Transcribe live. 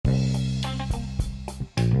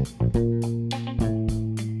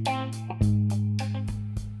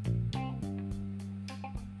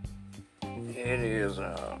It is,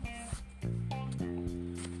 fuck,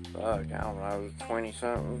 I don't know,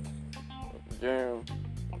 20-something June.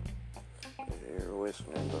 You're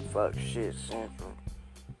listening to Fuck Shit Central.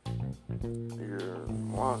 Your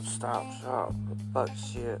one-stop shop for fuck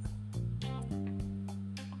shit.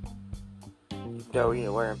 You go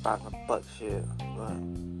anywhere and find some fuck shit,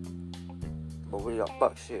 but we got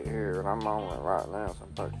fuck shit here, and I'm on it right now,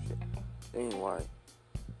 some fuck shit. Anyway.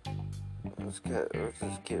 Let's just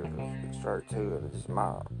get straight to it. It's I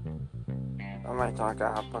may talk like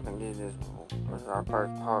I fucking did this before. This is our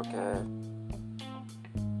first podcast.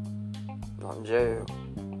 Not in jail.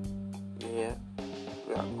 Yeah.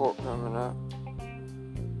 We got court coming up.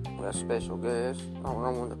 We got special guests. I don't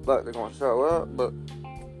know when the fuck they're gonna show up, but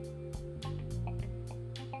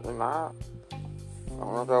they might. I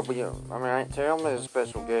don't know if they'll be. I ain't telling them there's a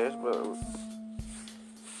special guest, but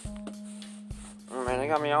man, they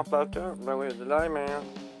got me all fucked up about it today, man.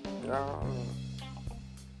 You know,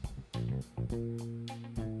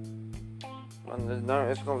 the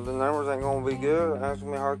numbers ain't gonna be good. It's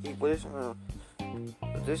gonna be hard to keep listening.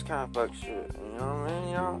 But this kind of fuck shit, you know what I mean,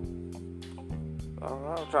 y'all? I don't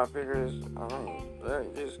know, I'm trying to figure this.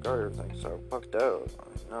 They just got everything so fucked up.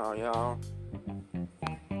 No, y'all.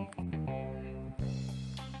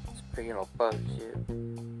 Speaking of fuck shit,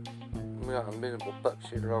 we got invisible fuck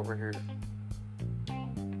shit over here.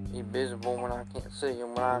 He visible when I can't see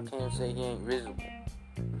him. When I can't see, he ain't visible.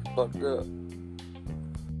 It's fucked up.